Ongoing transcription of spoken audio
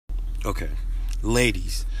Okay.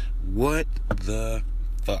 Ladies, what the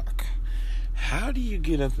fuck? How do you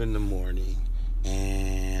get up in the morning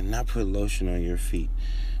and not put lotion on your feet?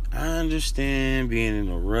 I understand being in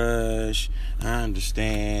a rush. I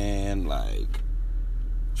understand,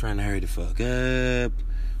 trying to hurry the fuck up.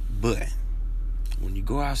 But when you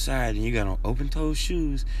go outside and you got on open-toed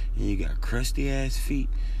shoes and you got crusty-ass feet,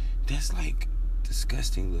 that's,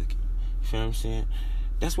 disgusting looking. You feel what I'm saying?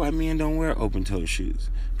 That's why men don't wear open-toed shoes.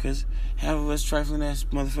 Because half of us trifling-ass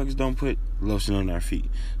motherfuckers don't put lotion on our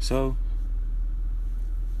feet. So,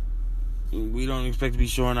 we don't expect to be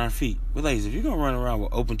showing our feet. But ladies, if you're going to run around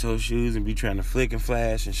with open-toed shoes and be trying to flick and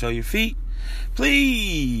flash and show your feet,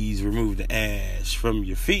 please remove the ash from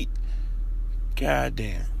your feet.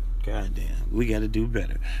 Goddamn. We got to do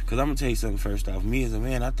better. Because I'm going to tell you something first off. Me as a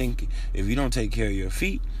man, I think if you don't take care of your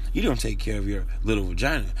feet, you don't take care of your little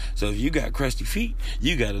vagina. So if you got crusty feet,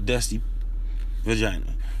 you got a dusty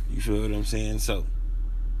vagina. You feel what I'm saying? So,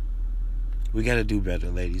 we got to do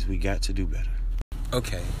better, ladies. We got to do better.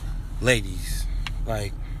 Okay, ladies,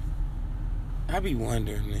 I be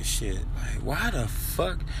wondering this shit. Why the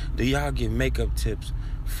fuck do y'all get makeup tips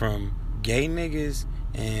from gay niggas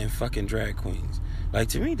and fucking drag queens?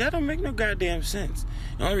 To me, that don't make no goddamn sense.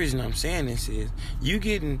 The only reason I'm saying this is you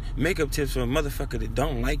getting makeup tips from a motherfucker that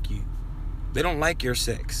don't like you. They don't like your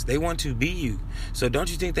sex. They want to be you. So don't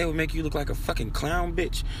you think they would make you look like a fucking clown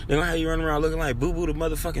bitch? They gonna have you running around looking like Boo-Boo the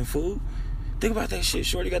motherfucking fool? Think about that shit.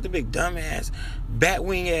 Shorty got the big dumbass, bat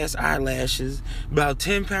wing ass eyelashes, about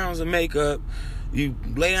 10 pounds of makeup. You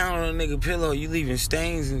lay down on a nigga pillow, you leaving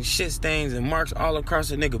stains and shit stains and marks all across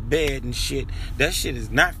the nigga bed and shit. That shit is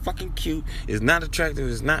not fucking cute. It's not attractive.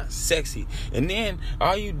 It's not sexy. And then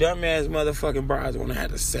all you dumbass motherfucking brides want to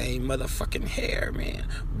have the same motherfucking hair, man.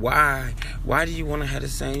 Why? Why do you want to have the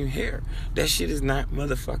same hair? That shit is not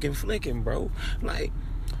motherfucking flicking, bro.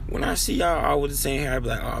 When I see y'all all with the same hair, I be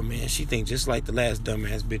like, oh man, she think just like the last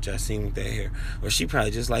dumbass bitch I seen with that hair. Or she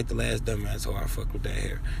probably just like the last dumbass hoe I fucked with that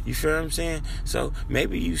hair. You feel what I'm saying? So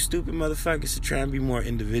maybe you stupid motherfuckers should try and be more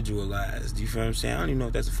individualized. You feel what I'm saying? I don't even know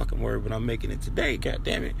if that's a fucking word, but I'm making it today,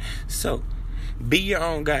 goddammit. So, be your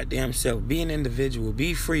own goddamn self. Be an individual.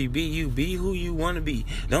 Be free. Be you. Be who you want to be.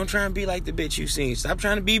 Don't try and be like the bitch you seen. Stop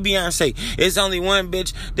trying to be Beyonce. It's only one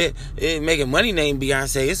bitch that making money named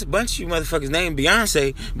Beyonce. It's a bunch of you motherfuckers named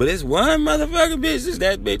Beyonce, but it's one motherfucking bitch. It's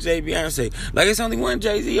that bitch named Beyonce. It's only one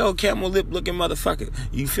Jay-Z, old camel lip looking motherfucker.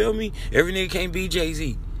 You feel me? Every nigga can't be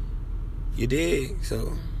Jay-Z. You dig?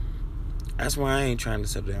 So that's why I ain't trying to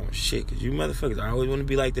settle down with shit. Because you motherfuckers always want to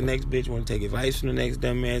be like the next bitch. Want to take advice from the next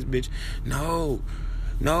dumbass bitch. No.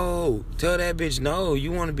 Tell that bitch no.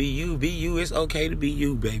 You want to be you. Be you. It's okay to be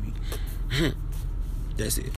you, baby. That's it.